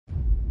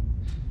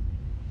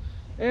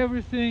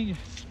Everything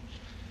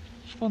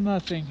for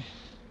nothing.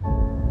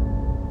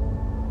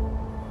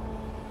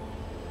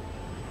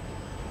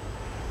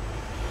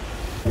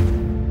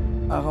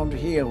 Around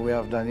here we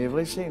have done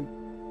everything.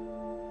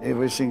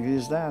 Everything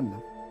is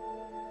done.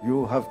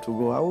 You have to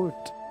go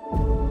out.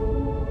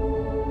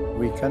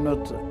 We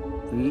cannot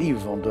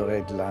live on the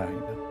red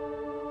line.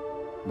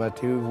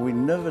 But if we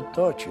never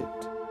touch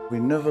it, we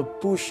never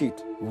push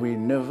it, we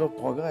never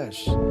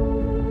progress.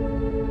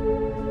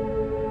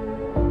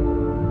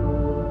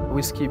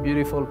 We ski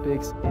beautiful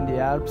peaks in the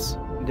Alps.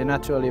 The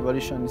natural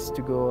evolution is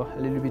to go a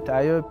little bit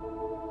higher.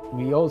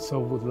 We also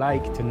would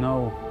like to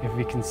know if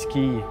we can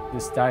ski the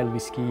style we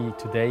ski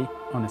today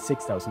on a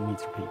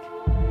 6,000-meter peak.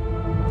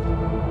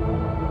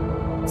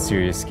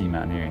 Serious ski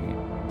mountaineering,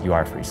 you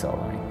are free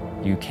soloing.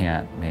 You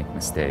can't make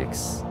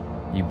mistakes.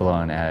 You blow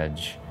an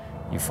edge,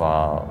 you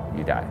fall,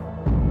 you die.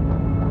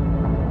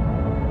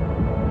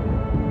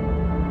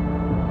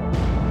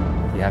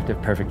 You have to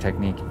have perfect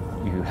technique.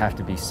 You have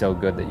to be so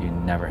good that you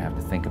never have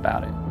to think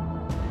about it.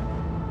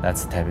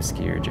 That's the type of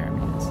skier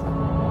Jérémie is.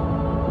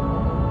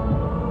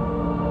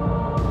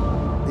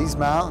 These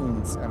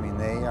mountains, I mean,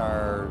 they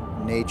are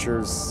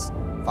nature's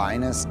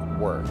finest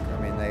work.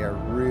 I mean, they are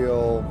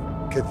real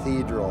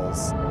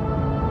cathedrals.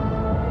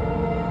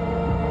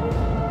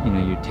 You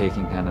know, you're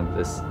taking kind of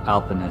this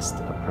alpinist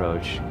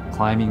approach,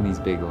 climbing these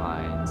big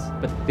lines,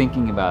 but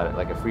thinking about it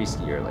like a free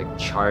skier, like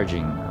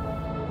charging them.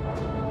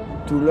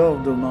 To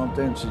love the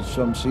mountains is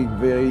something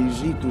very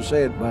easy to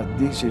say, but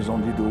this is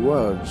only the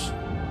words.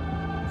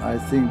 I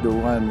think the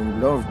one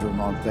who loves the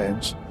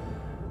mountains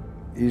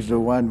is the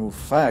one who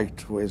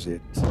fights with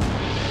it.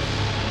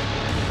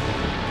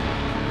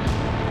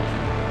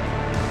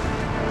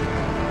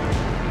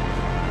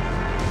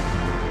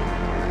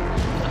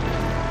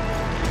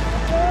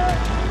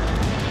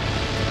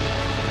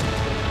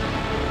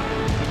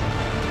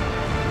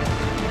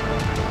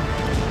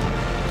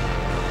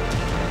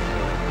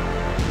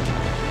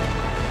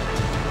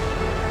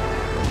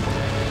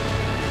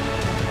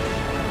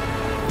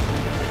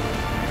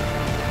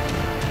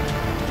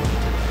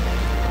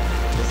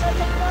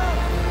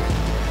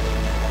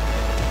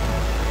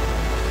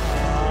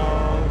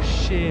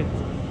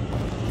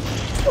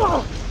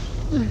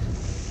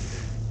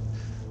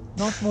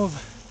 Don't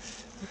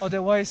move,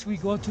 otherwise we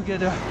go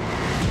together.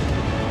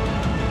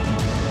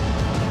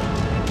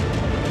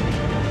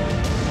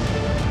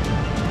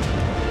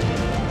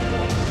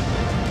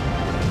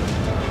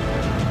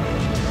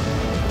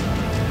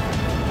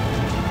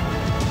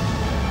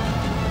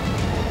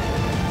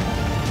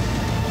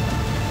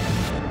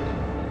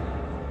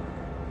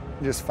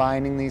 Just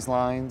finding these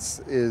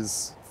lines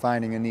is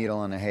finding a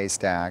needle in a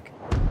haystack.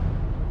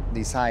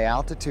 These high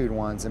altitude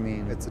ones, I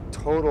mean, it's a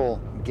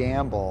total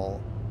gamble.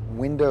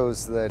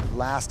 Windows that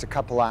last a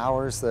couple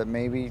hours that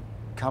maybe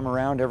come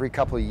around every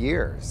couple of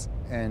years.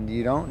 And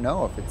you don't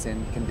know if it's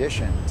in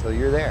condition until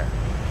you're there.